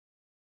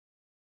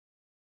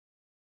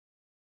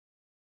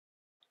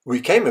We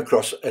came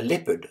across a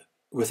leopard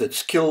with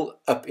its kill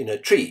up in a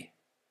tree,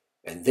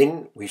 and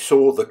then we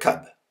saw the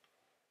cub.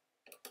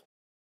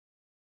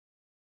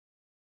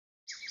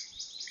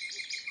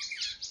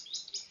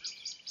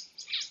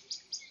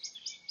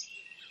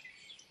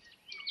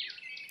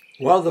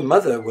 While the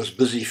mother was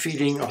busy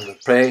feeding on the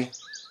prey,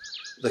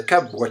 the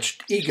cub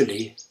watched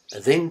eagerly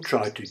and then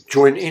tried to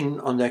join in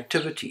on the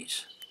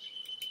activities.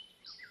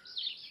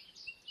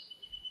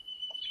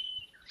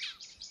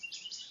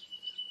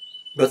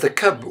 But the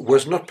cub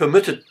was not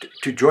permitted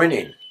to join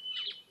in.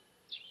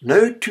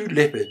 No two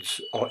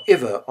leopards are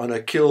ever on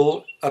a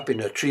kill up in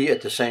a tree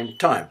at the same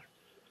time,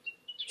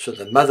 so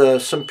the mother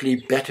simply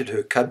batted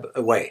her cub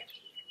away,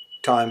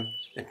 time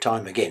and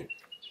time again.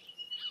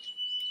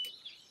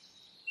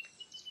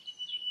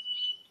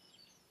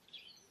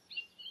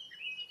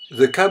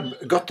 The cub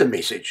got the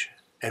message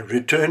and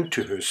returned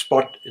to her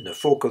spot in the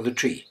fork of the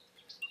tree.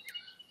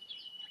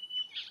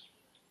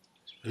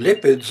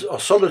 Leopards are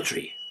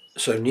solitary,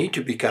 so need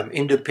to become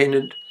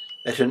independent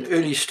at an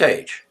early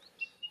stage.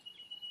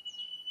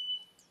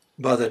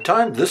 By the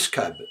time this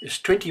cub is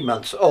 20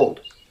 months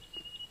old,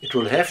 it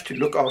will have to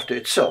look after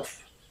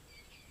itself,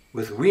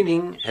 with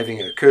weaning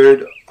having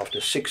occurred after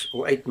 6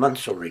 or 8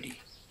 months already.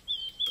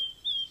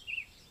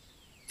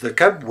 The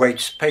cub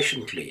waits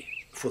patiently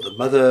for the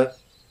mother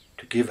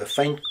to give a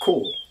faint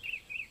call,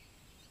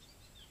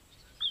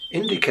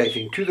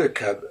 indicating to the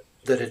cub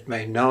that it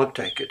may now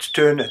take its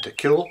turn at the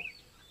kill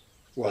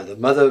while the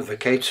mother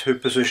vacates her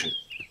position.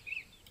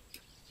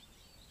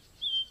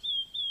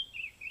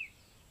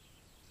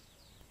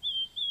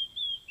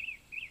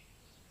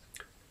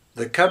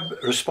 The cub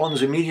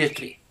responds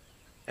immediately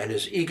and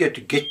is eager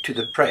to get to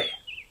the prey.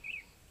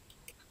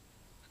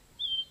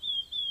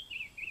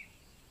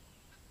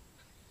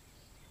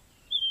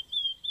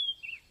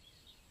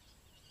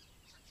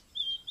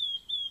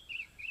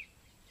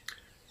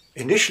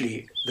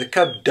 Initially, the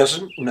cub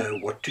doesn't know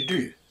what to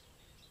do,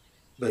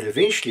 but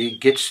eventually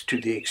gets to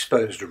the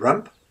exposed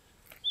rump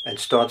and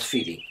starts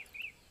feeding.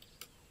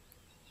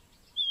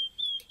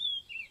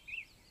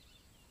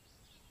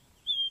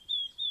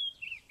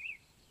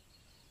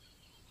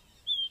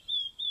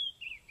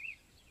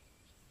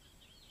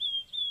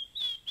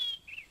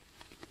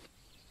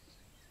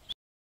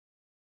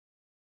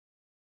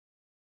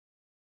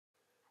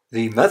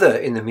 The mother,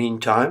 in the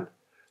meantime,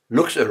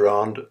 looks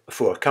around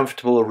for a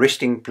comfortable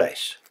resting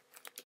place.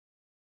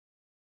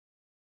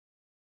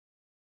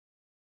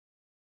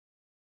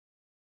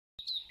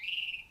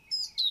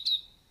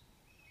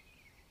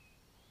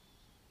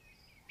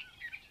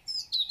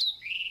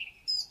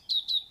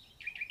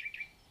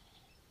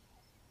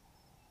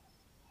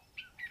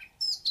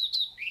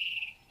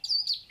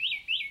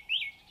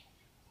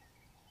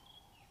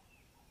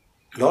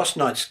 Last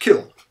night's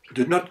kill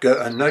did not go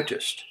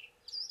unnoticed,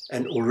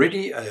 and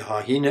already a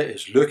hyena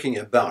is lurking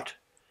about,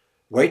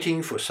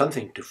 waiting for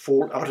something to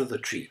fall out of the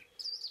tree.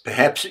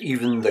 Perhaps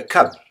even the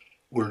cub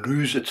will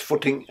lose its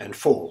footing and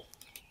fall.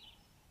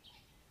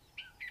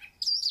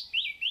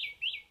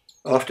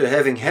 After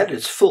having had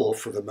its fill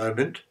for the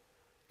moment,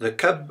 the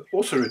cub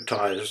also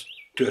retires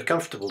to a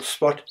comfortable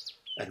spot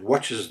and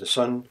watches the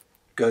sun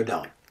go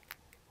down.